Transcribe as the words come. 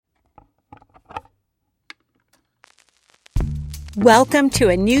Welcome to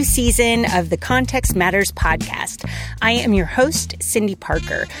a new season of the Context Matters podcast. I am your host, Cindy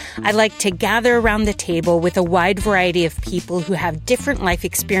Parker. I like to gather around the table with a wide variety of people who have different life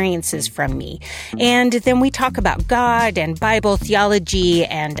experiences from me. And then we talk about God and Bible theology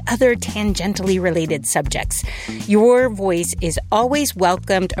and other tangentially related subjects. Your voice is always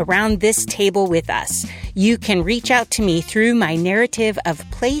welcomed around this table with us. You can reach out to me through my Narrative of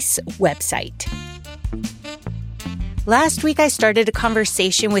Place website. Last week, I started a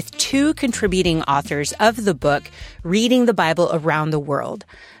conversation with two contributing authors of the book, Reading the Bible Around the World.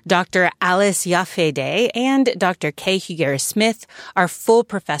 Dr. Alice Yafede and Dr. Kay Huguera-Smith are full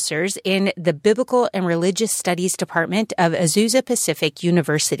professors in the Biblical and Religious Studies Department of Azusa Pacific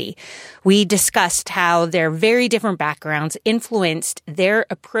University. We discussed how their very different backgrounds influenced their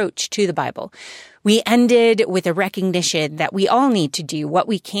approach to the Bible. We ended with a recognition that we all need to do what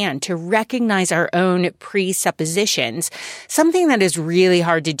we can to recognize our own presuppositions, something that is really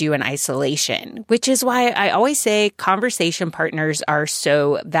hard to do in isolation, which is why I always say conversation partners are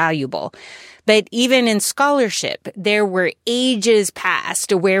so valuable. But even in scholarship, there were ages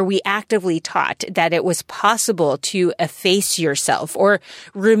past where we actively taught that it was possible to efface yourself or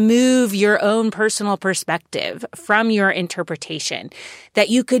remove your own personal perspective from your interpretation, that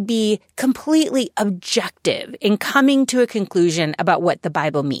you could be completely objective in coming to a conclusion about what the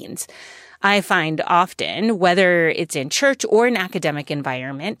Bible means. I find often, whether it's in church or an academic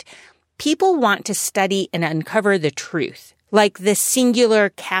environment, people want to study and uncover the truth, like the singular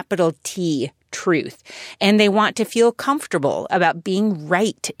capital T truth, and they want to feel comfortable about being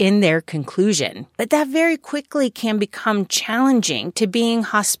right in their conclusion. But that very quickly can become challenging to being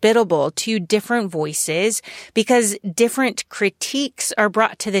hospitable to different voices because different critiques are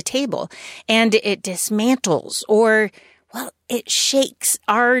brought to the table, and it dismantles or, it shakes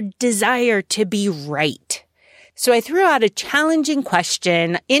our desire to be right. So I threw out a challenging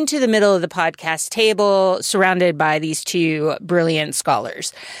question into the middle of the podcast table, surrounded by these two brilliant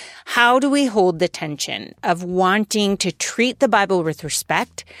scholars. How do we hold the tension of wanting to treat the Bible with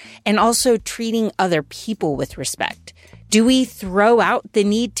respect and also treating other people with respect? Do we throw out the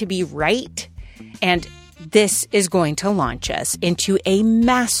need to be right? And this is going to launch us into a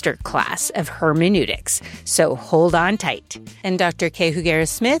masterclass of hermeneutics. So hold on tight. And Dr. Kay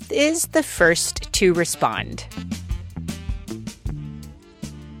Huguera-Smith is the first to respond.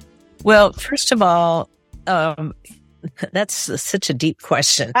 Well, first of all, that's such a deep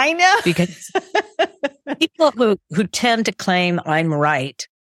question. I know. Because people who tend to claim I'm right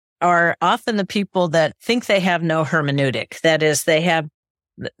are often the people that think they have no hermeneutic. That is, they have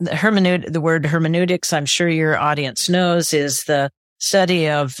the word hermeneutics, I'm sure your audience knows, is the study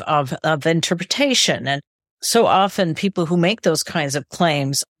of interpretation. And so often people who make those kinds of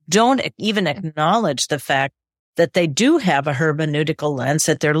claims don't even acknowledge the fact that they do have a hermeneutical lens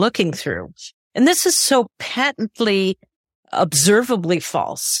that they're looking through. And this is so patently, observably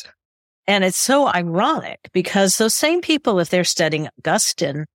false. And it's so ironic because those same people, if they're studying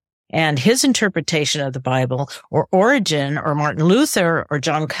Augustine and his interpretation of the Bible, or Origen, or Martin Luther, or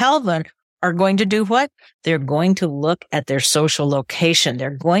John Calvin, are going to do what? They're going to look at their social location.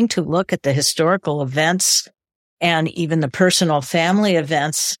 They're going to look at the historical events and even the personal family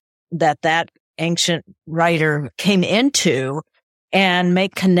events that ancient writer came into and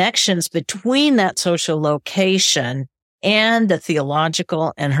make connections between that social location and the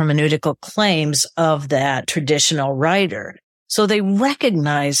theological and hermeneutical claims of that traditional writer. So they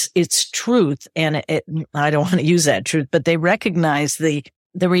recognize its truth, and I don't want to use that truth, but they recognize the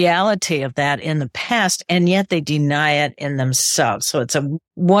reality of that in the past, and yet they deny it in themselves. So it's a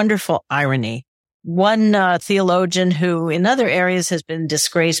wonderful irony. One theologian who in other areas has been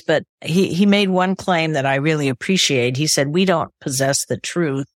disgraced, but he made one claim that I really appreciate. He said, we don't possess the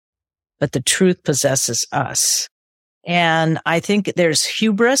truth, but the truth possesses us. And I think there's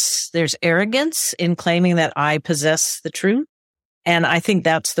hubris, there's arrogance in claiming that I possess the truth. And I think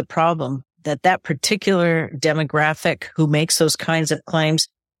that's the problem, that particular demographic who makes those kinds of claims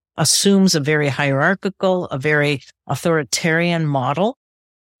assumes a very hierarchical, a very authoritarian model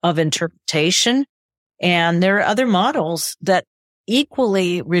of interpretation. And there are other models that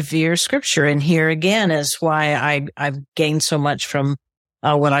equally revere Scripture. And here again is why I've gained so much from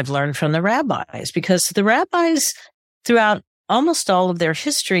what I've learned from the rabbis, because the rabbis throughout almost all of their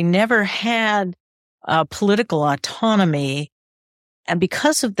history never had political autonomy. And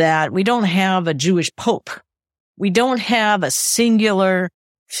because of that, we don't have a Jewish pope. We don't have a singular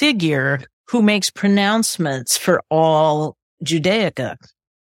figure who makes pronouncements for all Judaica.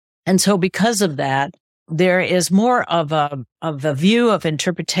 And so because of that, there is more of a view of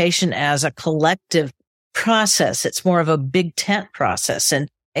interpretation as a collective process. It's more of a big tent process. And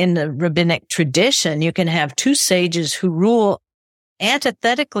in the rabbinic tradition, you can have two sages who rule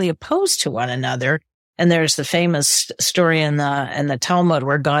antithetically opposed to one another. And there's the famous story in the Talmud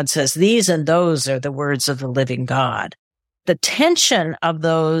where God says, these and those are the words of the living God. The tension of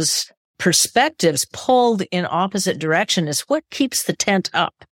those perspectives pulled in opposite direction is what keeps the tent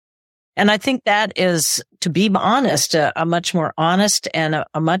up. And I think that is, to be honest, a much more honest and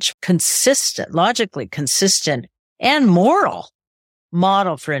a much consistent, logically consistent and moral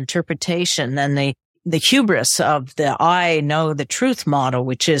model for interpretation than the hubris of the I know the truth model,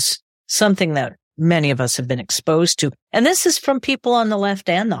 which is something that many of us have been exposed to. And this is from people on the left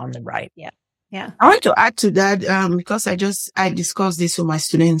and on the right. Yeah. Yeah. I want to add to that, because I discussed this with my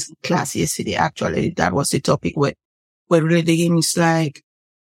students in class yesterday. Actually, that was the topic where really digging is like,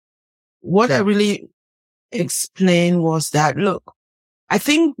 what I really explained was that, look, I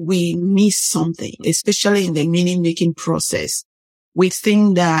think we miss something, especially in the meaning making process. We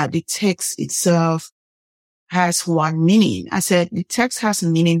think that the text itself has one meaning. I said the text has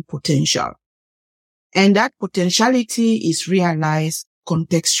meaning potential. And that potentiality is realized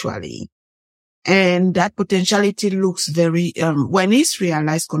contextually. And that potentiality looks very, when it's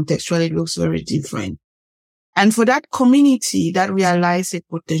realized contextually, it looks very different. And for that community that realizes a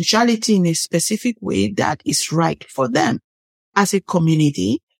potentiality in a specific way that is right for them as a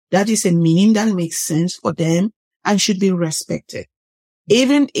community, that is a meaning that makes sense for them and should be respected.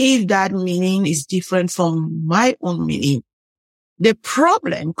 Even if that meaning is different from my own meaning. The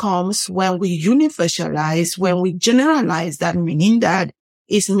problem comes when we universalize, when we generalize that meaning that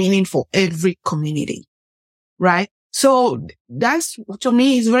is meaning for every community, right? So that's, to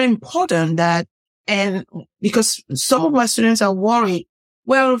me, is very important that, and because some of my students are worried,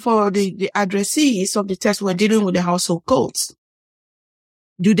 well, for the addressees of the text, we're dealing with the household codes.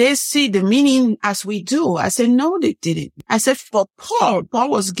 Do they see the meaning as we do? I said, no, they didn't. I said, for Paul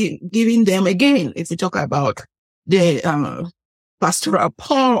was giving them, again, if we talk about the pastoral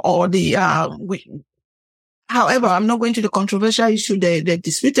Paul or the, however, I'm not going to the controversial issue, the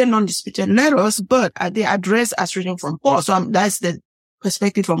disputed, non-disputed letters, but the address as written from Paul. So that's the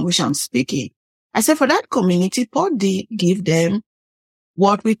perspective from which I'm speaking. I said, for that community, Paul did give them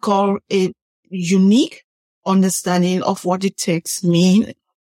what we call a unique understanding of what the text mean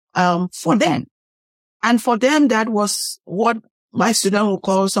for them. And for them, that was what my student would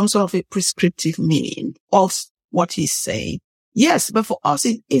call some sort of a prescriptive meaning of what he's saying. Yes, but for us,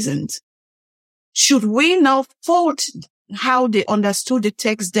 it isn't. Should we now fault how they understood the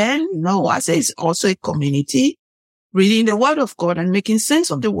text then? No, I say it's also a community reading the Word of God and making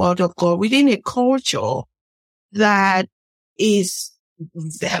sense of the Word of God within a culture that is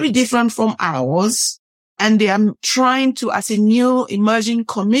very different from ours. And they are trying to, as a new emerging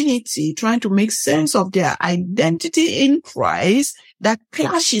community, trying to make sense of their identity in Christ that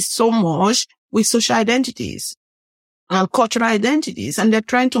clashes so much with social identities and cultural identities. And they're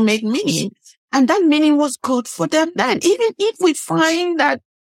trying to make meaning. And that meaning was good for them then. Even if we find that,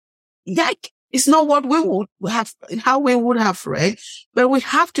 it's not what we would have, how we would have read, but we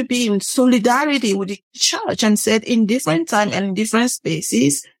have to be in solidarity with the church and said in different time and in different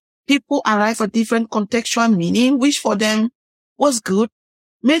spaces, people arrive at different contextual meaning, which for them was good,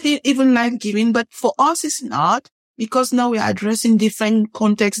 maybe even life-giving, but for us it's not, because now we are addressing different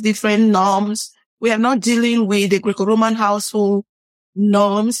contexts, different norms. We are not dealing with the Greco-Roman household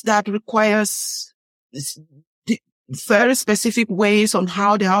norms that requires very specific ways on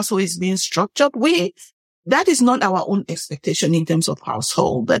how the household is being structured. That is not our own expectation in terms of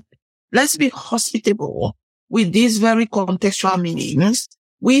household, but let's be hospitable with these very contextual meanings,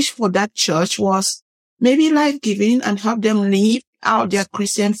 which for that church was maybe life-giving and help them live out their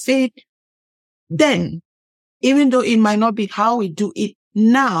Christian faith then, even though it might not be how we do it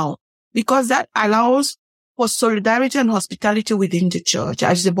now, because that allows for solidarity and hospitality within the church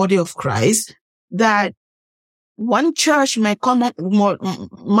as the body of Christ, that one church might have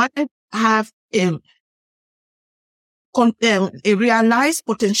a realized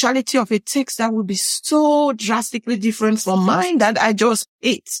potentiality of a text that would be so drastically different from mine that I just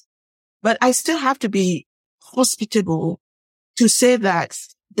ate. But I still have to be hospitable to say that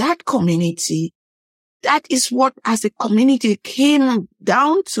that community, that is what as a community came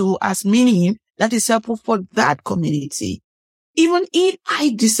down to as meaning that is helpful for that community, even if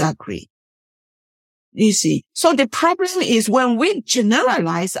I disagree. You see, so the problem is when we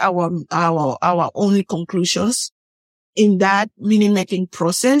generalize our only conclusions in that meaning-making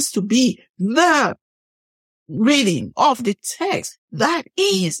process to be the reading of the text. That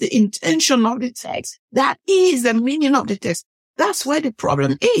is the intention of the text. That is the meaning of the text. That's where the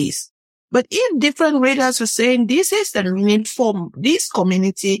problem is. But if different readers were saying, this is the meaning for this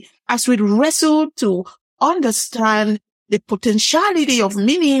community, as we wrestle to understand the potentiality of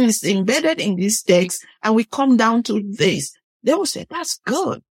meanings embedded in this text, and we come down to this, they will say, that's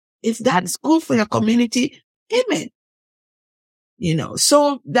good. If that's good for your community, amen.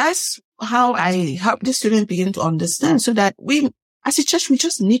 So that's how I help the students begin to understand, so that we, as a church, we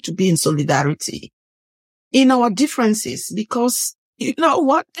just need to be in solidarity in our differences, because you know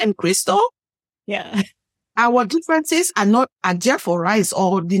what, and Crystal? Yeah. Our differences are there for rise,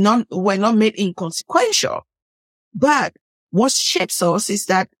 or were not made inconsequential. But what shapes us is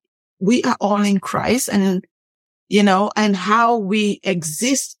that we are all in Christ, and, and how we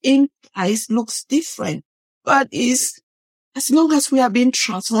exist in Christ looks different. But as long as we are being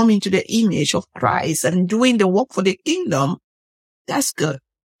transformed into the image of Christ and doing the work for the kingdom, that's good.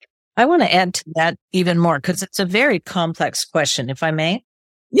 I want to add to that even more, because it's a very complex question, if I may.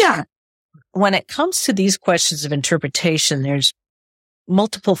 Yeah. When it comes to these questions of interpretation, there's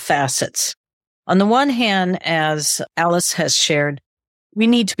multiple facets. On the one hand, as Alice has shared, we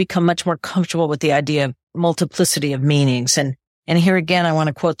need to become much more comfortable with the idea of multiplicity of meanings. And here again, I want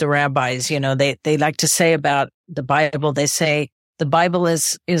to quote the rabbis. They like to say about the Bible, they say the Bible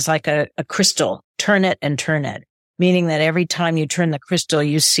is like a crystal, turn it and turn it, meaning that every time you turn the crystal,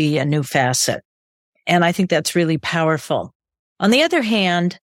 you see a new facet. And I think that's really powerful. On the other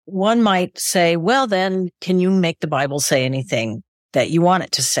hand, one might say, well, then can you make the Bible say anything that you want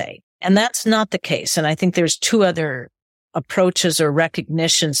it to say? And that's not the case. And I think there's two other approaches or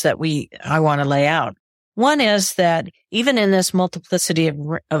recognitions that I want to lay out. One is that even in this multiplicity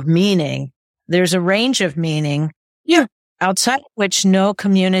of meaning, there's a range of meaning, outside of which no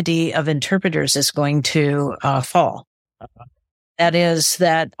community of interpreters is going to fall. That is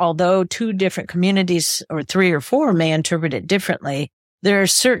that although two different communities or three or four may interpret it differently, there are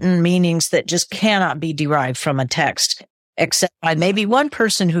certain meanings that just cannot be derived from a text, except by maybe one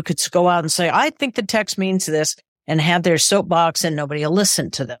person who could go out and say, I think the text means this, and have their soapbox, and nobody will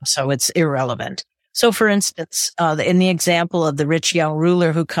listen to them. So it's irrelevant. So for instance, in the example of the rich young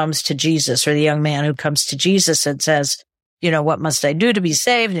ruler who comes to Jesus, or the young man who comes to Jesus and says, what must I do to be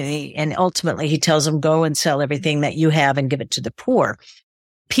saved? And ultimately he tells him, go and sell everything that you have and give it to the poor.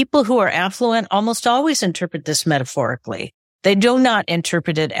 People who are affluent almost always interpret this metaphorically. They do not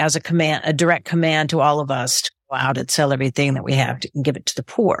interpret it as a direct command to all of us to go out and sell everything that we have and give it to the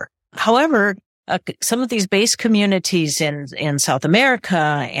poor. However, some of these base communities in South America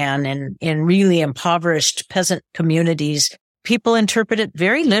and in really impoverished peasant communities, people interpret it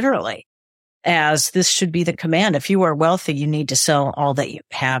very literally as this should be the command. If you are wealthy, you need to sell all that you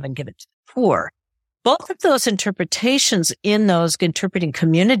have and give it to the poor. Both of those interpretations in those interpreting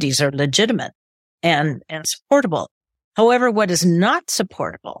communities are legitimate and supportable. However, what is not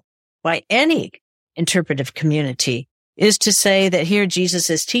supportable by any interpretive community is to say that here Jesus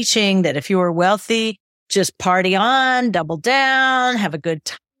is teaching that if you are wealthy, just party on, double down, have a good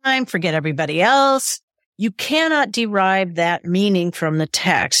time, forget everybody else. You cannot derive that meaning from the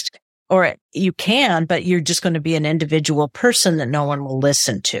text, or you can, but you're just going to be an individual person that no one will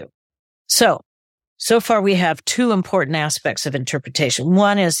listen to. So far we have two important aspects of interpretation.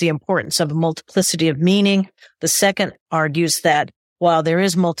 One is the importance of a multiplicity of meaning. The second argues that while there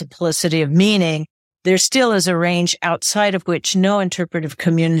is multiplicity of meaning, there still is a range outside of which no interpretive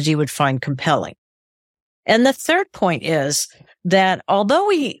community would find compelling. And the third point is that although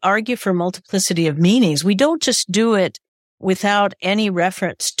we argue for multiplicity of meanings, we don't just do it without any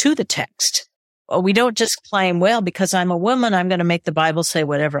reference to the text. Or we don't just claim, well, because I'm a woman, I'm going to make the Bible say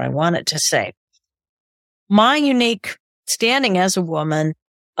whatever I want it to say. My unique standing as a woman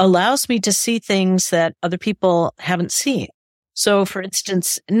allows me to see things that other people haven't seen. So, for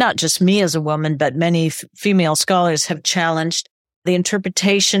instance, not just me as a woman, but many female scholars have challenged the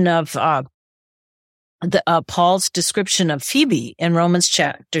interpretation of Paul's description of Phoebe in Romans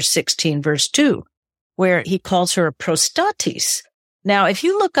chapter 16, verse 2, where he calls her a prostatis. Now, if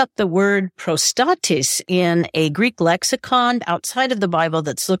you look up the word prostatis in a Greek lexicon outside of the Bible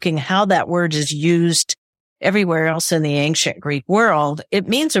that's looking how that word is used everywhere else in the ancient Greek world, it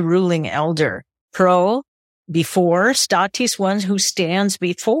means a ruling elder. Pro, before, statis, one who stands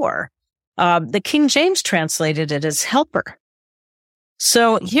before. The King James translated it as helper.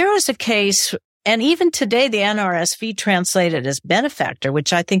 So here is a case, and even today the NRSV translated as benefactor,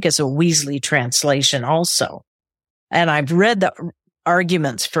 which I think is a Weasley translation also. And I've read the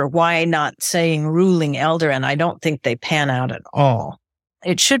arguments for why not saying ruling elder, and I don't think they pan out at all.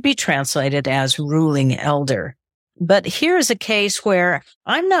 It should be translated as ruling elder. But here's a case where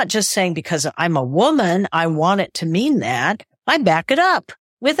I'm not just saying because I'm a woman, I want it to mean that. I back it up.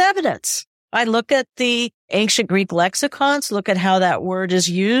 with evidence. I look at the ancient Greek lexicons, look at how that word is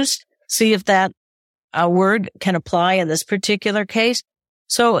used, see if that word can apply in this particular case.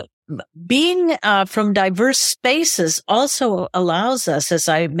 So being from diverse spaces also allows us, as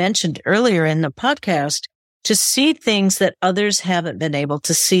I mentioned earlier in the podcast, to see things that others haven't been able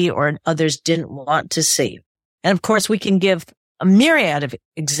to see or others didn't want to see. And of course, we can give a myriad of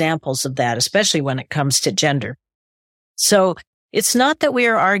examples of that, especially when it comes to gender. So it's not that we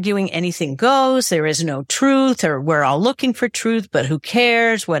are arguing anything goes, there is no truth, or we're all looking for truth, but who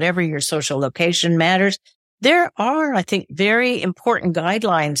cares? Whatever your social location matters. There are, I think, very important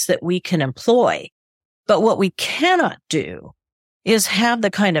guidelines that we can employ. But what we cannot do is have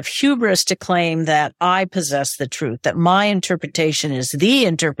the kind of hubris to claim that I possess the truth, that my interpretation is the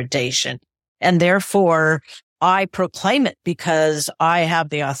interpretation, and therefore I proclaim it because I have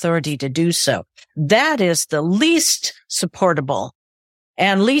the authority to do so. That is the least supportable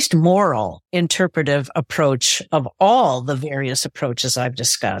and least moral interpretive approach of all the various approaches I've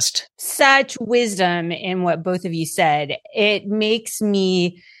discussed. Such wisdom in what both of you said. It makes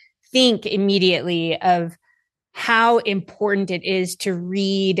me think immediately of how important it is to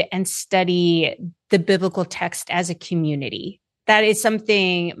read and study the biblical text as a community. That is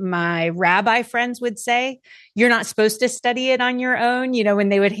something my rabbi friends would say. You're not supposed to study it on your own. You know, when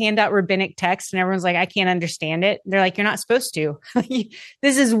they would hand out rabbinic text and everyone's like, I can't understand it. They're like, you're not supposed to.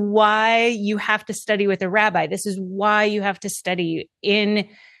 This is why you have to study with a rabbi. This is why you have to study in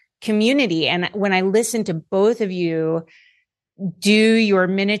community. And when I listen to both of you do your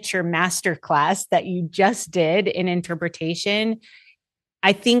miniature masterclass that you just did in interpretation,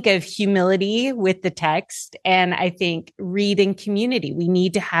 I think of humility with the text, and I think reading community. We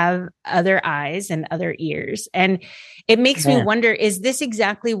need to have other eyes and other ears. And it makes me wonder, is this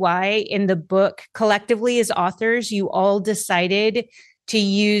exactly why in the book, collectively as authors, you all decided to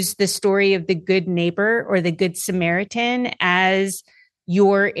use the story of the Good Neighbor or the Good Samaritan as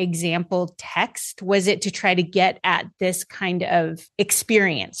your example text? Was it to try to get at this kind of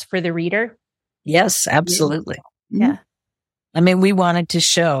experience for the reader? Yes, absolutely. Yeah. I mean, we wanted to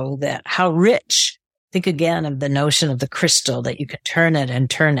show that how rich, think again of the notion of the crystal, that you can turn it and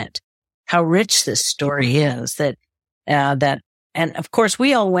turn it, how rich this story is, and of course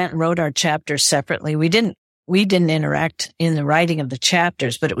we all went and wrote our chapters separately. We didn't interact in the writing of the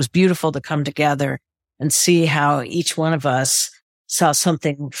chapters, but it was beautiful to come together and see how each one of us saw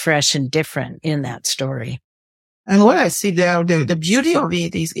something fresh and different in that story. And what I see there, the beauty of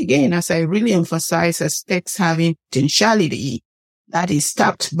it is, again, as I really emphasize, as text having potentiality that is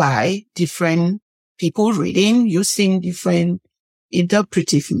tapped by different people reading, using different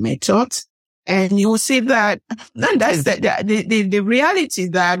interpretive methods. And you will see that, and that's the reality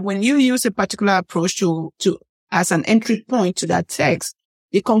that when you use a particular approach to as an entry point to that text,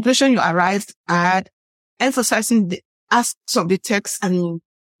 the conclusion you arrive at, emphasizing the aspects of the text and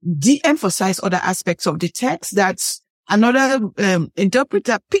de-emphasize other aspects of the text, that's another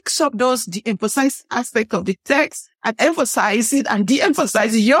interpreter picks up those de-emphasized aspects of the text and emphasize it and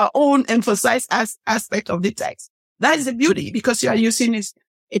de-emphasize your own emphasized aspect of the text. That is the beauty, because you are using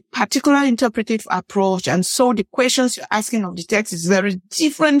a particular interpretive approach. And so the questions you're asking of the text is very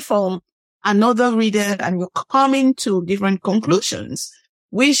different from another reader, and you're coming to different conclusions,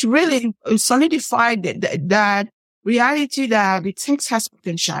 which really solidify that reality that the text has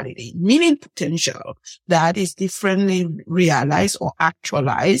potentiality, meaning potential that is differently realized or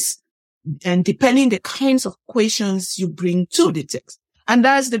actualized, and depending the kinds of questions you bring to the text. And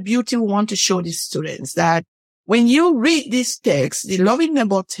that's the beauty we want to show the students, that when you read this text, the loving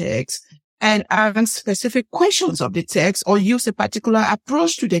neighbor text, and ask specific questions of the text or use a particular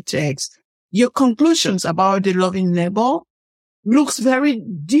approach to the text, your conclusions about the loving neighbor looks very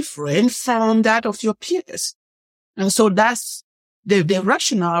different from that of your peers. And so that's the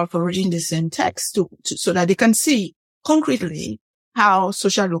rationale for reading the same text so that they can see concretely how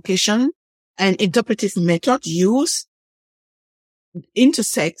social location and interpretive method use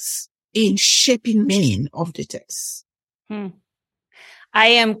intersects in shaping meaning of the text. I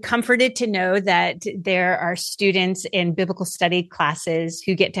am comforted to know that there are students in biblical study classes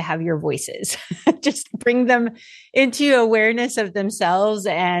who get to have your voices. Just bring them into awareness of themselves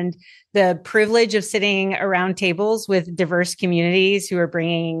and the privilege of sitting around tables with diverse communities who are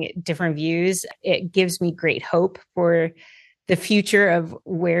bringing different views. It gives me great hope for the future of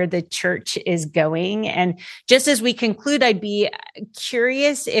where the church is going. And just as we conclude, I'd be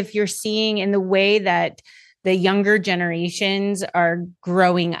curious if you're seeing in the way that the younger generations are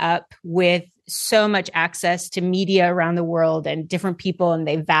growing up with so much access to media around the world and different people, and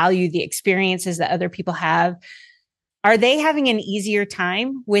they value the experiences that other people have. Are they having an easier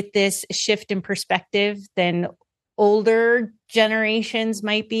time with this shift in perspective than older generations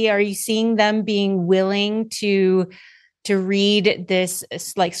might be? Are you seeing them being willing to read this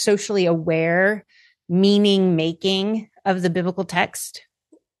like socially aware meaning making of the biblical text?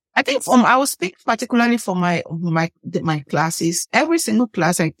 I think I will speak particularly for my classes. Every single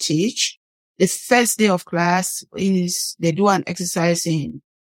class I teach, the first day of class is they do an exercise in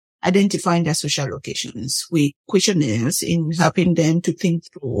identifying their social locations with questionnaires in helping them to think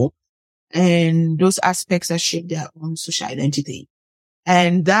through and those aspects that shape their own social identity.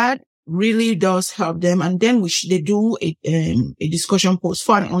 And that really does help them. And then they do a discussion post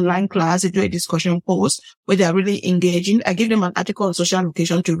for an online class. They do a discussion post where they're really engaging. I give them an article on social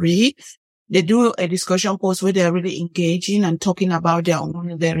location to read. They do a discussion post where they're really engaging and talking about their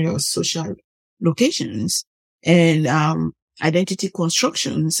own various social locations and identity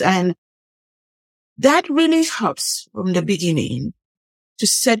constructions. And that really helps from the beginning to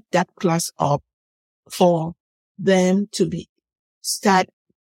set that class up for them to start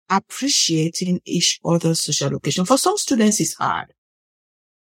appreciating each other's social location. For some students, it's hard.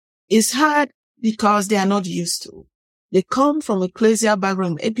 It's hard because they are not used to. They come from ecclesial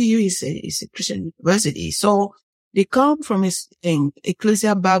background. APU is a Christian university. So they come from an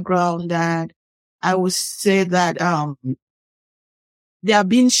ecclesial background that I would say that, they are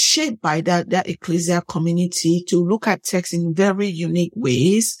being shaped by that ecclesial community to look at text in very unique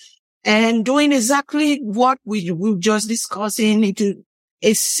ways and doing exactly what we were just discussing into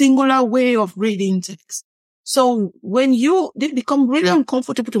a singular way of reading text. So when they become really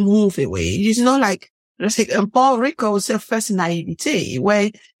uncomfortable to move away, it's not like, let's say, Paul Ricoeur said first naivete,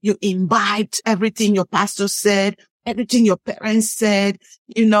 where you imbibe everything your pastor said, everything your parents said,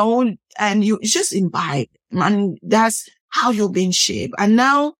 and you just imbibe. And that's how you're being shaped. And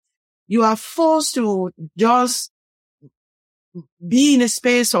now you are forced to just be in a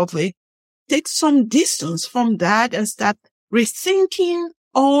space of it, take some distance from that and start rethinking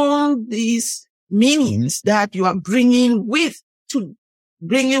all these meanings that you are bringing with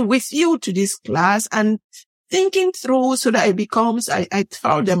you to this class and thinking through so that it becomes, I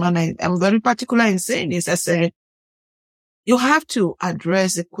told them, and I'm very particular in saying this, I said, you have to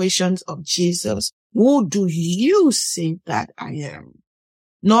address the questions of Jesus. Who do you say that I am?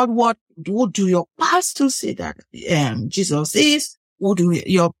 Not who do your pastor say that Jesus is? Who do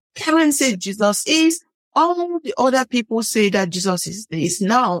your parents say Jesus is? All the other people say that Jesus is this.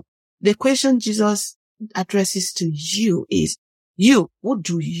 Now, the question Jesus addresses to you is, who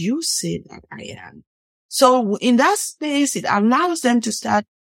do you say that I am? So in that space, it allows them to start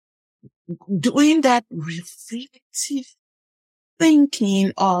doing that reflective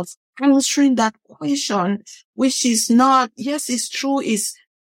thinking of answering that question, which is not, yes, it's true, is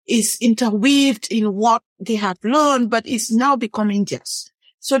interweaved in what they have learned, but it's now becoming just.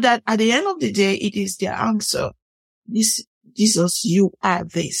 So that at the end of the day, it is their answer. This, Jesus, you are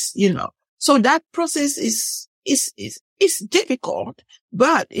this, So that process is difficult,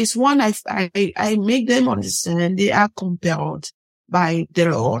 but it's one I make them understand they are compelled by the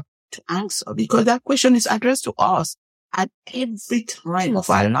Lord to answer, because that question is addressed to us at every time of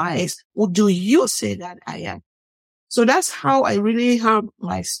our lives. What do you say that I am? So that's how I really help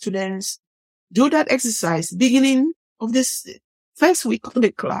my students do that exercise beginning of this first week of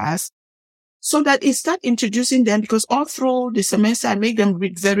the class, so that it start introducing them, because all through the semester I make them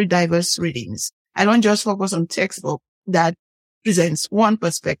read very diverse readings. I don't just focus on textbook that presents one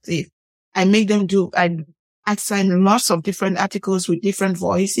perspective. I make them I assign lots of different articles with different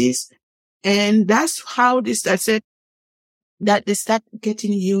voices. And that's how they start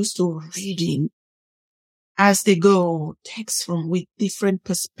getting used to reading as they go, text from with different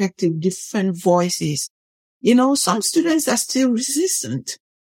perspective, different voices. Some students are still resistant,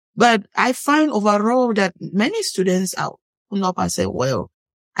 but I find overall that many students are open up and say, well,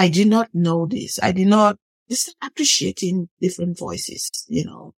 I did not know this. Just appreciating different voices,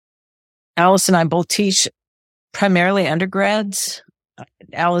 Alice and I both teach primarily undergrads.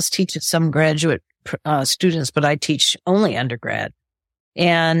 Alice teaches some graduate students, but I teach only undergrad.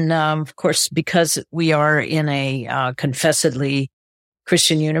 And, of course, because we are in a confessedly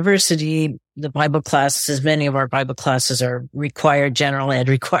Christian university, the Bible classes, many of our Bible classes are required general ed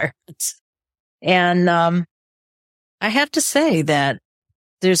requirements. And I have to say that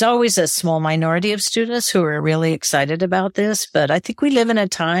there's always a small minority of students who are really excited about this, but I think we live in a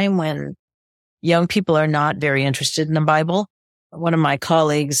time when young people are not very interested in the Bible. One of my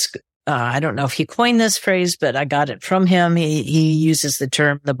colleagues, I don't know if he coined this phrase, but I got it from him. He uses the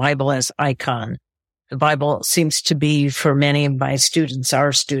term, the Bible as icon. The Bible seems to be, for many of my students,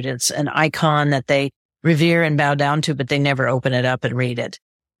 our students, an icon that they revere and bow down to, but they never open it up and read it.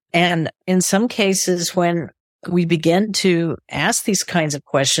 And in some cases, when we begin to ask these kinds of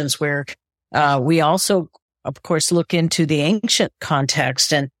questions where we also, of course, look into the ancient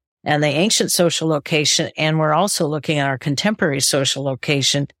context and the ancient social location, and we're also looking at our contemporary social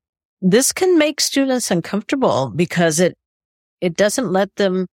location, this can make students uncomfortable because it doesn't let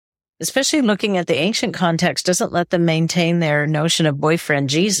them, especially looking at the ancient context, doesn't let them maintain their notion of boyfriend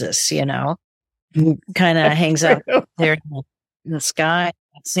Jesus, who kind of hangs out there in the sky,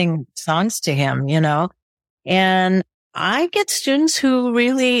 sing songs to him, And I get students who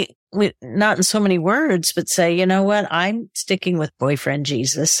really, not in so many words, but say, you know what, I'm sticking with boyfriend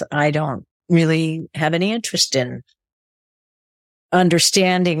Jesus. I don't really have any interest in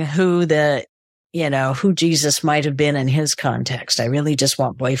understanding who Jesus might have been in his context. I really just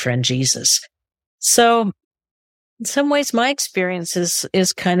want boyfriend Jesus. So in some ways, my experience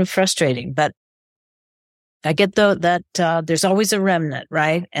is kind of frustrating, but I get though that there's always a remnant,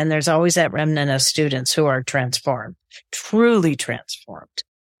 right? And there's always that remnant of students who are transformed, truly transformed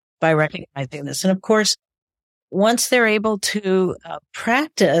by recognizing this. And of course, once they're able to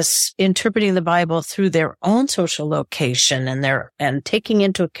practice interpreting the Bible through their own social location and taking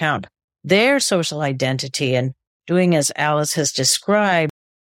into account their social identity and doing as Alice has described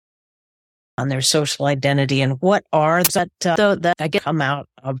on their social identity and what are that I get come out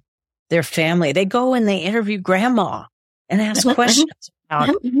of their family. They go and they interview grandma and ask questions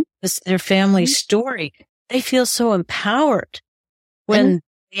about their family story. They feel so empowered when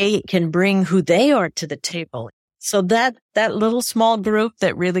they can bring who they are to the table. So that little small group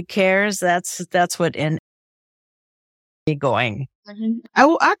that really cares, that's what in going. I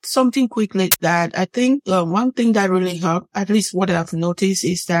will add something quickly that I think one thing that really helped, at least what I've noticed,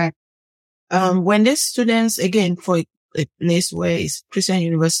 is that when the students, again, for a place where it's Christian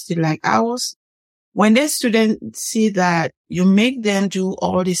university like ours, when the students see that you make them do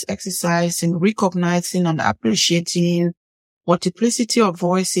all this exercise in recognizing and appreciating multiplicity of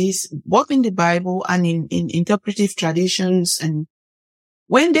voices, both in the Bible and in interpretive traditions, and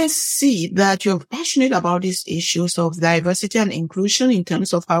when they see that you're passionate about these issues of diversity and inclusion in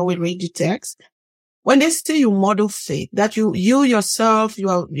terms of how we read the text, when they see you model faith, that you yourself, you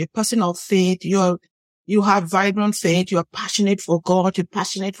are a person of faith, you have vibrant faith, you are passionate for God, you're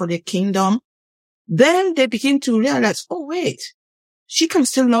passionate for the kingdom, then they begin to realize, oh wait, she can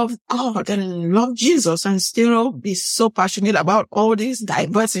still love God and love Jesus and still be so passionate about all these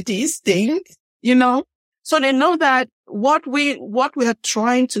diversities things, So they know that what we are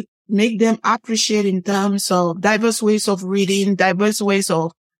trying to make them appreciate in terms of diverse ways of reading, diverse ways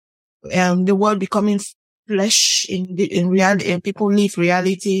of the world becoming flesh in reality, and people live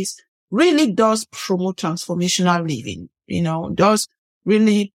realities, really does promote transformational living, does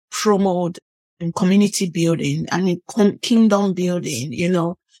really promote community building and kingdom building,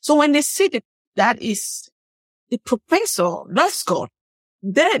 So when they see that is the professor loves God,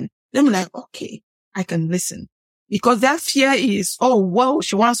 then they're like, okay, I can listen. Because that fear is, oh, wow,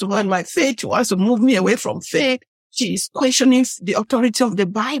 she wants to learn my faith. She wants to move me away from faith. She's questioning the authority of the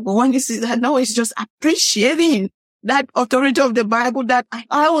Bible. When you see that, no, it's just appreciating that authority of the Bible that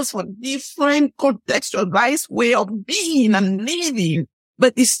allows for different contextualized way of being and living,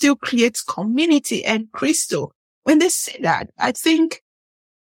 but it still creates community and Crystal. When they say that, I think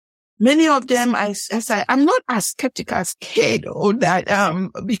many of them, I'm not as skeptical as Kate or that,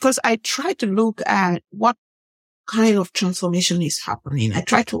 because I try to look at what kind of transformation is happening.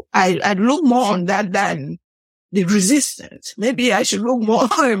 I look more on that than the resistance. Maybe I should look more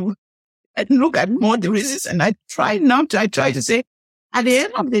and look at more the resistance. I try to say, at the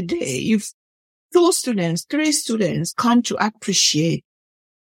end of the day, if 2 students, 3 students come to appreciate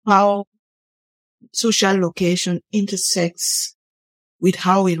how social location intersects with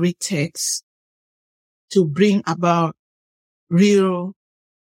how we read text to bring about real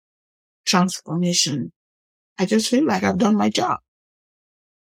transformation, I just feel like I've done my job,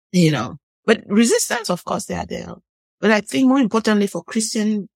 But resistance, of course, they are there. But I think more importantly for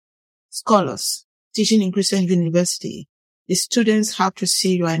Christian scholars teaching in Christian university, the students have to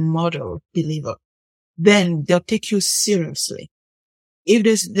see you are a model believer. Then they'll take you seriously. If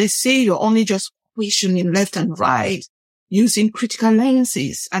they say you're only just questioning left and right, using critical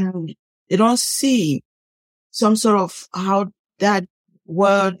lenses, and they don't see some sort of how that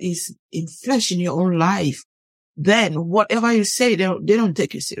word is in flesh in your own life, then whatever you say, they don't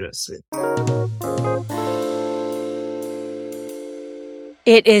take you seriously.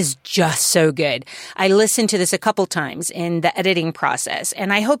 It is just so good. I listened to this a couple times in the editing process,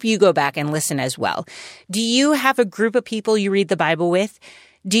 and I hope you go back and listen as well. Do you have a group of people you read the Bible with?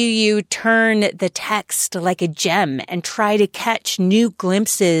 Do you turn the text like a gem and try to catch new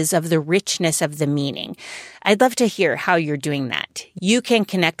glimpses of the richness of the meaning? I'd love to hear how you're doing that. You can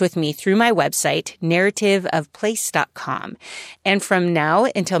connect with me through my website, narrativeofplace.com. And from now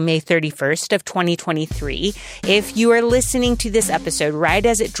until May 31st of 2023, if you are listening to this episode right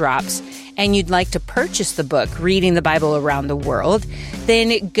as it drops and you'd like to purchase the book, Reading the Bible Around the World,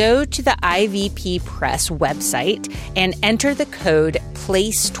 then go to the IVP Press website and enter the code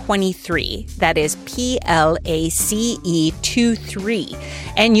PLACE23. That is PLACE23.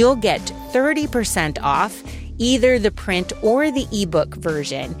 And you'll get 30% off either the print or the ebook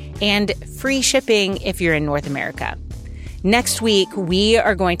version and free shipping if you're in North America. Next week, we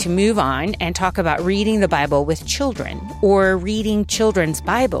are going to move on and talk about reading the Bible with children or reading children's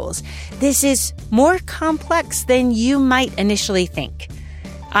Bibles. This is more complex than you might initially think.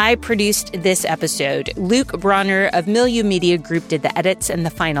 I produced this episode. Luke Bronner of Milieu Media Group did the edits and the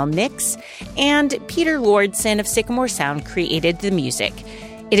final mix, and Peter Lordson of Sycamore Sound created the music.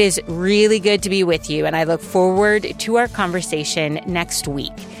 It is really good to be with you, and I look forward to our conversation next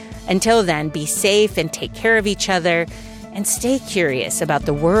week. Until then, be safe and take care of each other, and stay curious about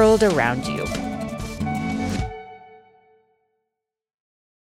the world around you.